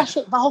 Yeah,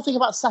 the whole thing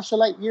about Sasha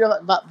Lane, you know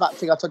that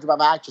thing I told you about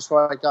my actress,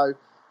 where I go,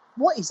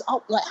 what is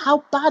up? Like,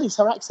 how bad is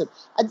her accent?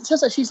 And it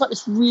turns out she's like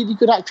this really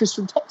good actress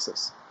from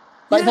Texas.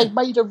 Like they've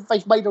made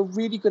a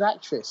really good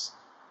actress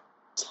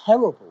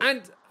terrible,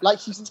 and like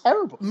she's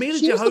terrible. Mila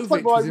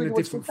Jovovich was in a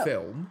different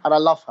film, and I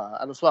love her,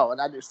 and as well,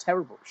 and it was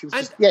terrible. She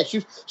was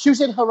she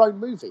was in her own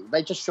movie.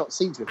 They just shot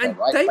scenes with her,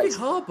 right? David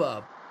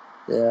Harbour,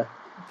 I don't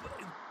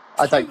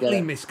get it.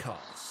 Totally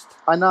miscast.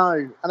 I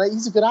know, and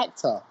he's a good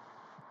actor.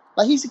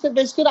 Like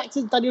there's good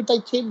actors. Daniel Day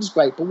Kim's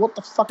great, but what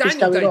the fuck is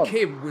going on? Daniel Day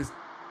Kim was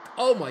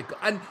Oh my god!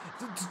 And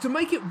to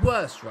make it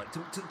worse, right?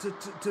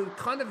 To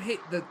kind of hit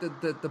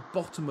the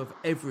bottom of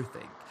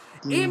everything.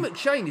 Ian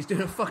McShane is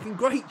doing a fucking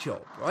great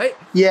job, right?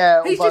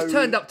 Yeah, he's just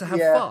turned up to have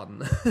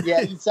fun.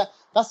 Yeah,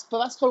 that's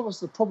kind of what's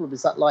the problem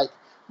is that like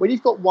when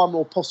you've got one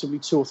or possibly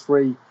two or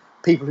three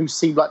people who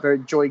seem like they're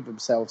enjoying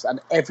themselves and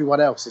everyone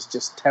else is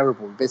just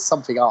terrible. There's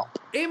something up.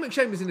 Ian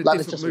McShane was in a Like,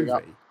 different movie.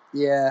 Up.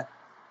 Yeah.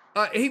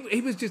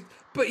 He was just,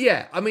 but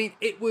yeah, I mean,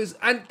 it was,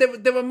 and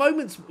there were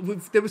moments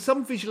there were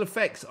some visual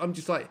effects. I'm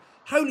just like,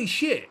 holy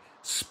shit!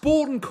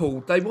 Spawn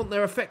called. They want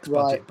their effects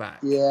budget back.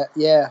 Yeah.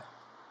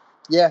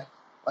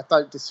 I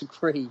don't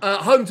disagree.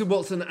 Holmes and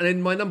Watson, and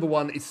then my number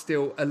one is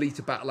still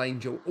Alita: Battle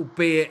Angel,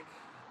 albeit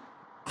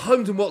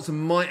Holmes and Watson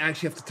might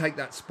actually have to take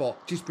that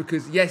spot just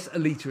because yes,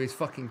 Alita is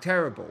fucking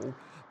terrible.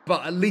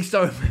 But at least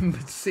I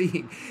remembered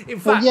seeing. In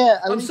fact,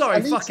 I'm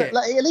sorry, fuck it.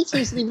 Like, Alita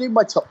isn't even in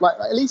my top. Like,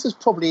 Alita's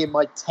probably in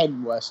my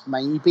 10 worst,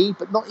 maybe,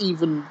 but not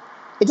even.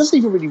 It doesn't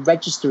even really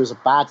register as a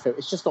bad film.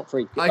 It's just not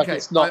very good. Okay, like,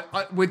 it's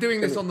not. We're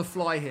doing this on the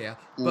fly here,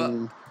 but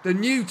the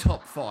new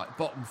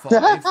bottom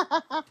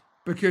five,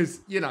 because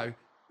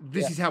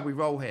this is how we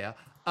roll here.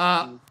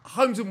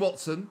 Holmes and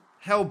Watson,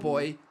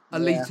 Hellboy,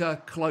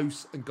 Alita,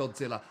 Close, and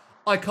Godzilla.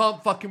 I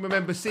can't fucking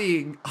remember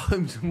seeing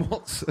Holmes and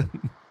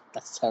Watson.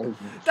 That's terrible.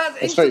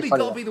 That's instantly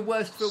got to be the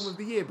worst film of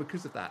the year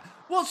because of that.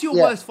 What's your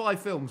worst 5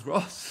 films,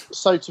 Ross?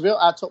 So to be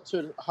honest, our top 2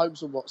 are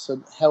Holmes and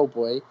Watson,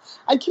 Hellboy.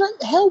 And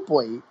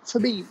Hellboy, for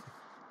me,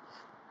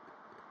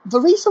 the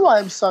reason why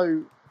I'm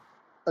so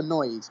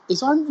annoyed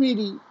is I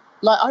really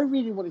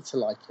wanted to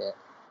like it.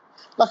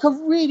 Like, I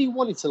really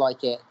wanted to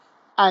like it.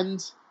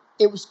 And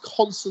it was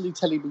constantly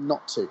telling me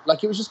not to.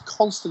 Like, it was just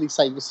constantly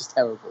saying, this is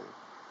terrible.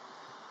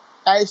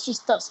 And it's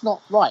just, that's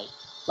not right.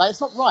 Like,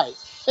 it's not right.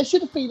 There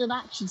should have been an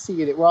action scene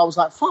in it where I was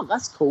like, fuck,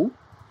 that's cool.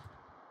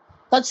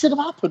 That should have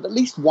happened at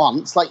least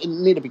once, like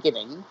near the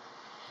beginning.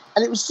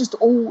 And it was just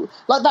all,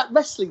 like that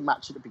wrestling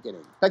match at the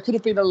beginning. That could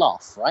have been a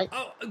laugh, right?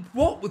 Oh,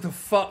 what the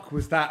fuck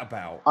was that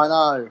about? I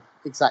know,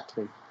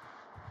 exactly.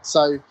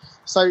 So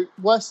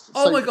worst.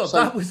 Oh my god,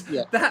 that was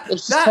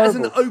as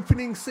an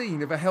opening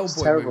scene of a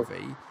Hellboy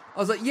movie. I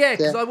was like,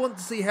 because I want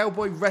to see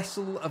Hellboy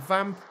wrestle a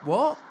vamp.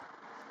 What?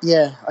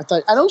 Yeah, I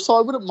don't, and also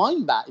I wouldn't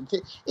mind that.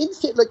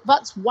 Like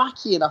that's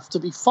wacky enough to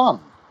be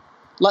fun.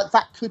 Like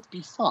that could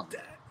be fun.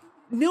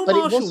 Neil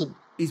Marshall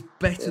is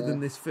better than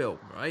this film,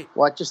 right?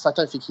 Well, I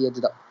don't think he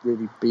ended up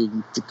really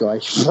being the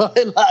guy.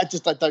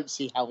 I don't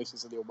see how this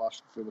is a Neil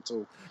Marshall film at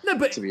all. No,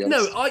 but to be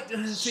honest.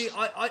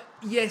 I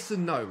yes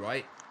and no,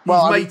 right?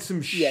 Well, he's made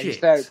some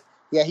shit.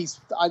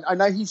 I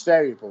know he's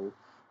variable,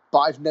 but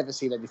I've never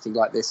seen anything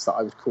like this that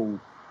I would call.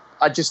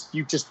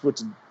 You just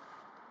wouldn't.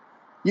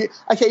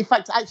 Okay, in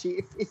fact,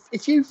 actually,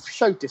 if you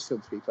showed this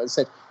film to people and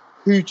said,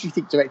 who do you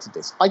think directed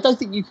this? I don't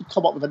think you could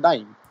come up with a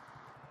name.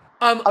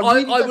 I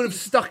would have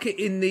stuck it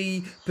in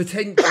the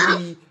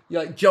potentially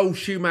like Joel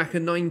Schumacher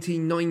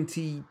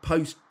 1990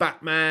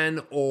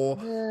 post-Batman or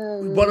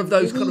one of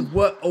those kind of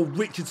work, or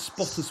Richard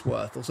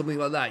Spottisworth or something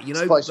like that,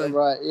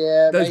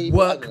 those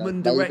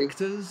workman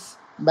directors.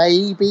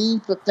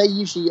 Maybe, but they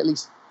usually at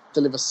least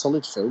deliver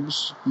solid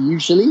films,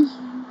 usually.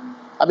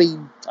 I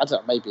mean, I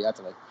don't know. Maybe I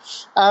don't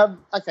know.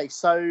 Okay,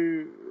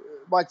 so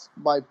my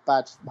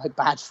bad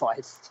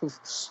 5.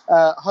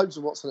 Holmes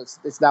and Watson.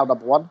 It's now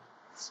number 1.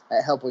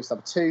 Hellboy's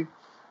number 2.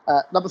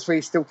 Number 3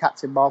 is still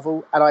Captain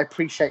Marvel, and I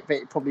appreciate that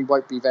it probably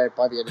won't be there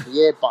by the end of the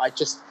year. But I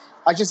just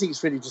think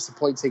it's really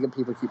disappointing, and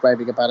people keep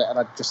raving about it, and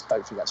I just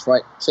don't think that's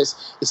right. So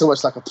it's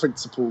almost like a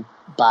principal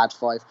bad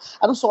 5.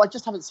 And also, I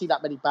just haven't seen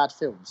that many bad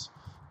films.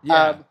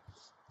 Yeah.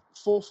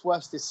 4th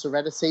worst is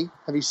Serenity.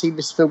 Have you seen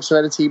this film,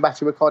 Serenity?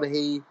 Matthew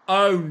McConaughey.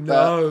 Oh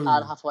no,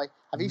 Anne Hathaway.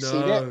 Have you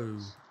seen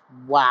it?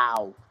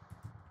 Wow.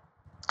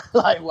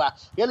 Wow.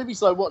 The only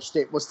reason I watched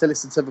it was to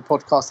listen to the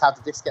podcast How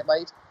Did This Get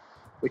Made,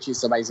 which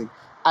is amazing.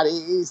 And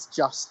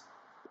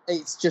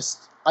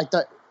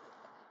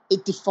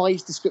it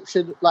defies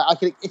description.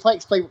 Like if I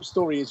explain what the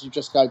story is, you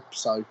just go,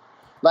 so.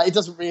 Like it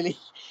doesn't really,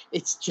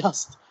 it's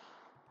just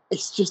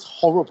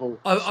horrible.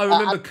 I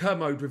remember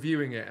Kermode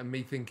reviewing it and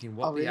me thinking,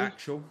 what the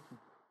actual?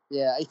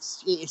 Yeah, it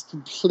is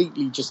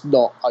completely just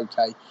not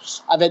okay.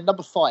 And then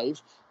number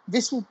 5,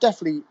 this will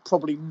this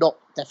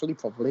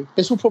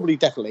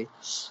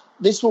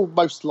will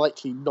most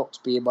likely not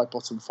be in my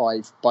bottom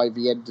 5 by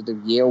the end of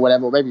the year or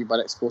whatever, or maybe by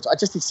next quarter. I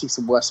just need to see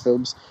some worse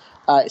films.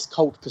 It's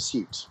Cold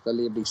Pursuit, the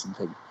Liam Neeson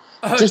thing.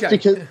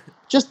 Okay.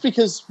 Just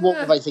because what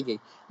were they thinking?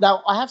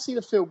 Now, I have seen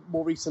a film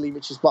more recently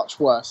which is much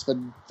worse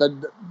than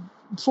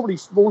probably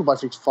all of my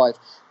 3 to 5,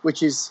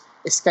 which is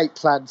Escape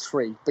Plan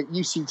 3, but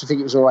you seem to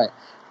think it was all right.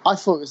 I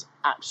thought it was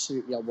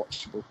absolutely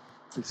unwatchable.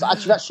 So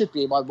actually, that should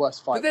be in my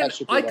worst 5. But then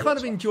I kind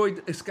of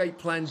enjoyed Escape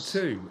Plan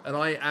 2, and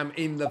I am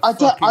in the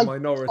fucking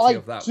minority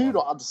of that. I do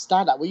not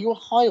understand that. Were you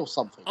high or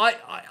something?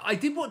 I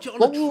did watch it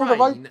on a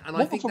train, and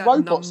I think that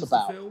numbs the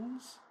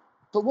films.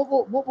 But what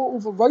were all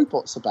the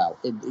robots about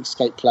in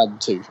Escape Plan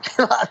 2?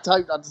 I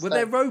don't understand. Were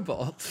there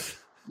robots?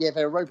 Yeah,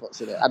 there are robots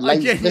in it. And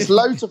there's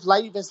loads and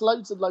loads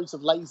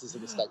of lasers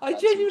in Escape Plan 2. I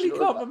genuinely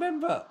can't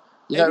remember.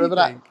 You don't remember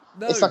that?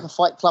 No. It's like a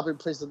fight club in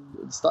prison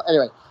and stuff.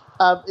 Anyway,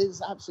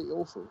 It's absolutely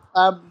awful.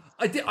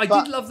 I did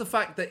love the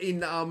fact that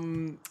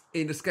in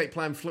Escape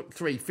Plan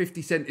 3,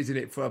 50 Cent is in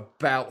it for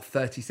about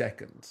 30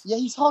 seconds. Yeah,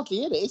 he's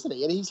hardly in it, isn't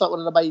he? And he's like one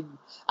of the main...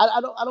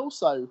 And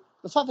also,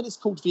 the fact that it's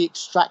called The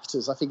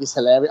Extractors, I think is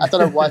hilarious. I don't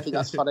know why I think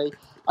that's funny.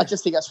 I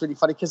just think that's really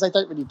funny because they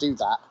don't really do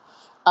that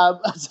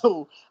at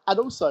all. And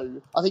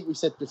also, I think we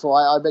said before,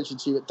 I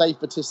mentioned to you that Dave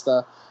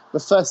Bautista, the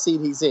first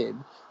scene he's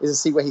in is a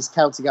scene where he's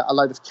counting out a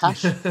load of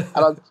cash.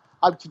 And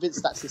I'm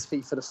convinced that's his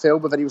fee for the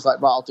film, but then he was like,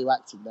 right, I'll do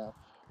acting now.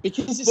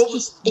 Because it's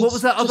what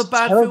was that other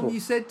bad terrible. film you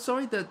said?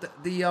 Sorry, Cold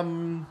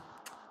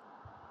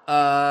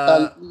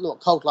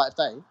Light of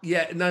Day.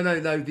 Yeah, no.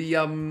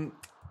 The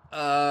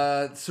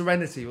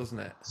Serenity,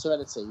 wasn't it?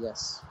 Serenity,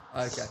 yes.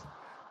 Okay,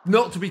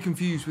 not to be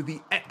confused with the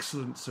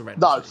excellent Serenity.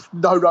 No.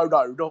 Not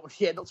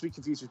to be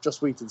confused with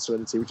Joss Whedon's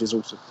Serenity, which is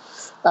awesome.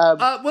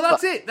 Well,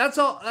 that's it. That's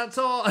our.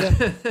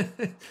 Yeah.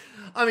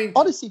 I mean,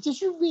 honestly, did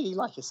you really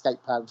like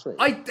Escape Plan 3?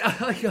 I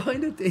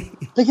kind of did.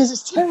 Because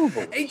it's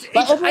terrible. It's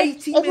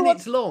 80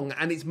 minutes long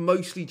and it's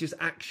mostly just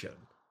action.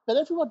 But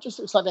everyone just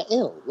looks like they're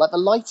ill. Like the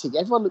lighting,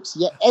 everyone looks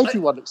yellow.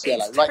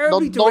 It's Like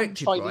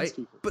non-Chinese right?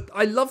 people. But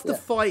I love the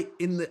fight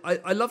in the.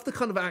 I love the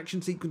kind of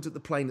action sequence at the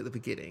plane at the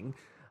beginning,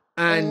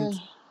 and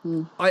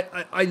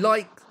I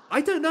like. I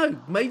don't know.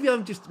 Maybe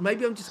I'm just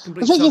completely.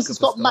 The thing is, it's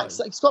got Max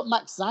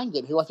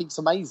Zangin, who I think's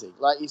amazing.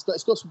 Like it's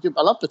got some good.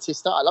 I love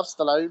Batista. I love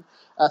Stallone,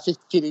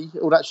 Finney,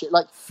 all that shit.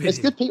 Like it's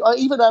good people.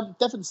 Even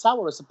Devon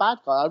Sawa as a bad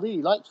guy, I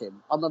really like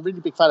him. I'm a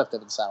really big fan of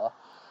Devon Sawa.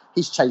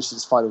 He's changed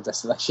since Final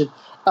Destination.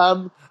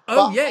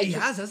 He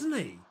has, hasn't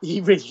he? He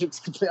really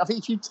looks complete. I think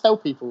if you tell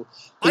people,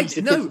 to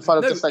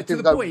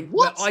the point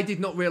where I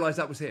did not realise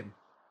that was him.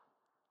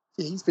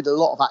 Yeah, he's been in a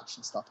lot of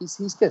action stuff. He's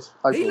good.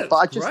 Overall. He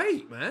looks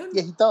great, man.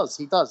 Yeah, he does.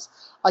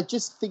 I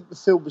just think the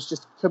film was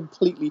just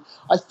completely...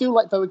 I feel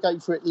like they were going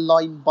for it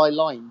line by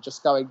line,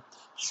 just going,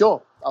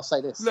 sure, I'll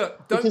say this.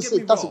 Look, don't get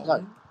me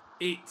wrong.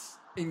 It's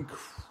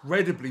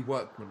incredibly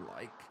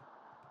workmanlike.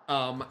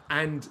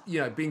 And,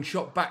 being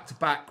shot back to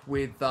back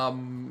with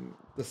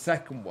the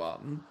second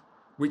one,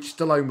 which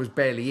Stallone was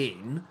barely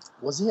in.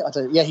 Was he?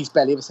 Yeah, he's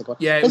barely in the second one.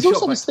 Yeah, there's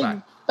also this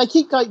thing. They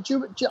keep going. I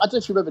don't know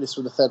if you remember this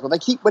from the third one.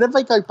 Whenever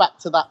they go back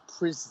to that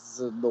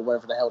prison or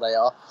wherever the hell they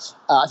are,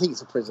 I think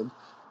it's a prison.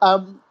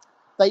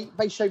 They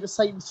show the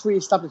same 3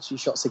 establishing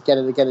shots again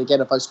and again and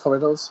again of those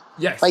corridors.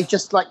 Yes. They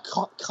just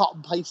cut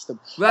and paste them.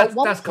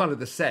 Well, that's kind of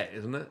the set,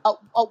 isn't it?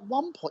 At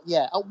one point,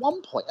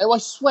 I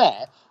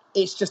swear.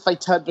 It's just they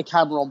turned the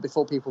camera on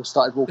before people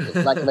started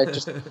walking. Like they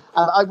just,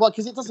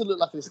 because it doesn't look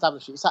like an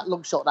establishment. It's that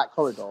long shot of that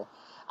corridor,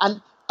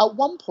 and at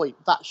one point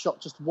that shot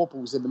just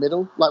wobbles in the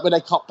middle. Like when they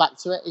cut back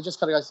to it, it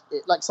just kind of goes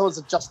like someone's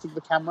adjusting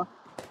the camera.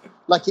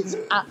 Like it's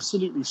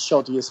absolutely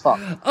shoddy as fuck.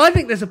 I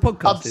think there's a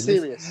podcast. I'm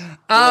serious.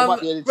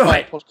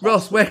 Right,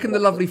 Ross. Where can the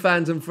lovely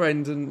fans and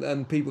friends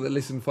and people that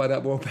listen find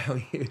out more about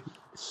you?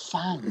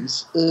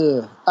 Fans.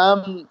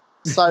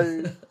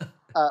 So.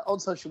 On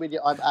social media,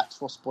 I'm at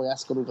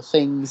FrostBoyask on all the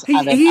things.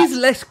 He is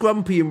less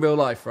grumpy in real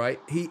life, right?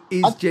 He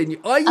is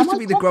genuine. I used to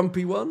be the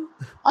grumpy one.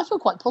 I feel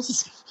quite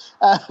positive.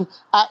 At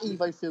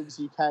Evo Films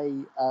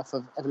UK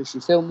for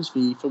Evolutionary Films,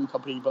 the film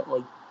company that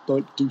I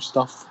like do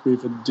stuff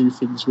with and do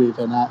things with.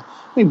 And I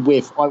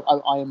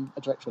am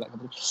a director of that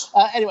company.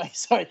 Anyway,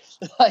 sorry.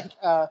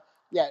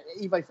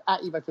 Evo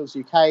at Evo Films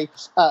UK.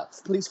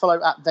 Please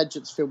follow at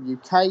Vengeance Film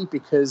UK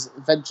because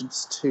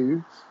Vengeance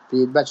 2.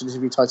 The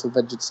imaginatively titled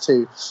Vengeance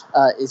 2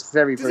 is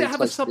very, very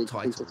close to being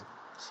completed.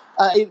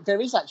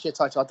 There is actually a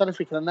title. I don't know if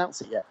we can announce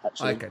it yet,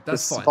 actually. Okay,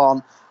 that's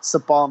fine.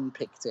 Saban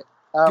picked it.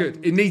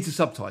 Good. It needs a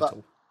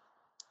subtitle.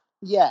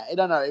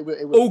 It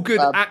will. All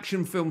good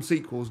action film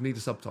sequels need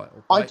a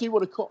subtitle. Right?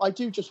 I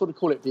do just want to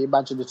call it the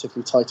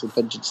imaginatively titled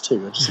Vengeance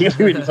 2. I just think it'd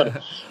be really funny.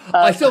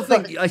 I still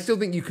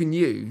think you can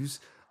use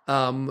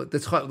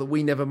the title that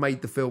we never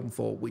made the film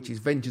for, which is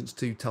Vengeance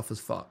 2 Tough as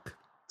Fuck.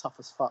 Tough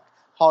as fuck.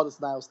 Hard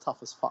as nails, tough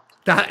as fuck.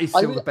 That is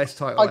still the best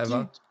title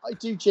ever. I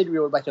do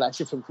genuinely want to make an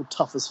action film called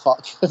Tough as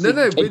Fuck. No,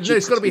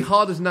 it's got to be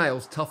Hard as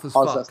Nails, Tough as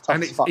Fuck.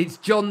 And it's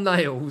John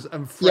Nails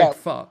and Fred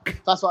Fuck.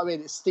 That's what I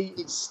mean. It's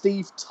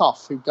Steve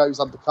Tough who goes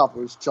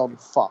undercover as John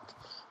Fuck.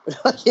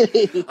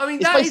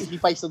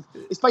 It's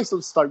based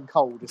on Stone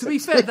Cold. To be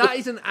fair, that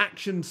is an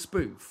action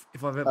spoof,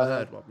 if I've ever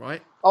heard one,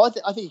 right? Oh,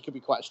 I think it could be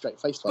quite a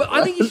straight-faced one. But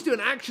I think you should do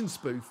an action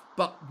spoof,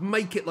 but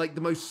make it like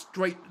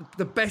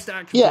the best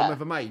action film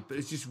ever made, but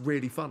it's just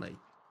really funny.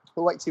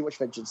 We'll wait till you watch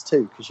Vengeance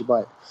 2, because you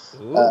might.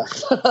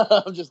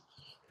 I'm just...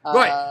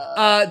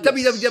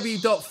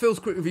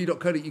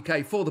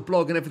 www.philscriptreview.co.uk for the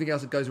blog and everything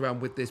else that goes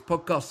around with this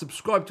podcast.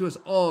 Subscribe to us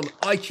on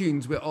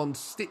iTunes. We're on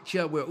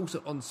Stitcher. We're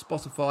also on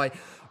Spotify.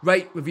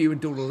 Rate, review, and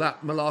do all of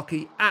that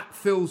malarkey. At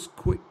Phil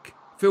Quick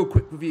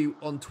Review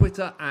on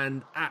Twitter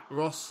and at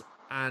Ross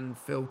and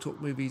Phil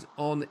Talk Movies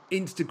on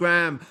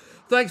Instagram.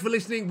 Thanks for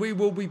listening. We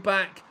will be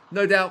back,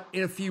 no doubt,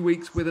 in a few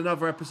weeks with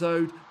another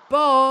episode.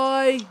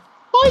 Bye.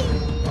 Bye.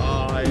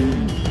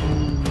 Bye.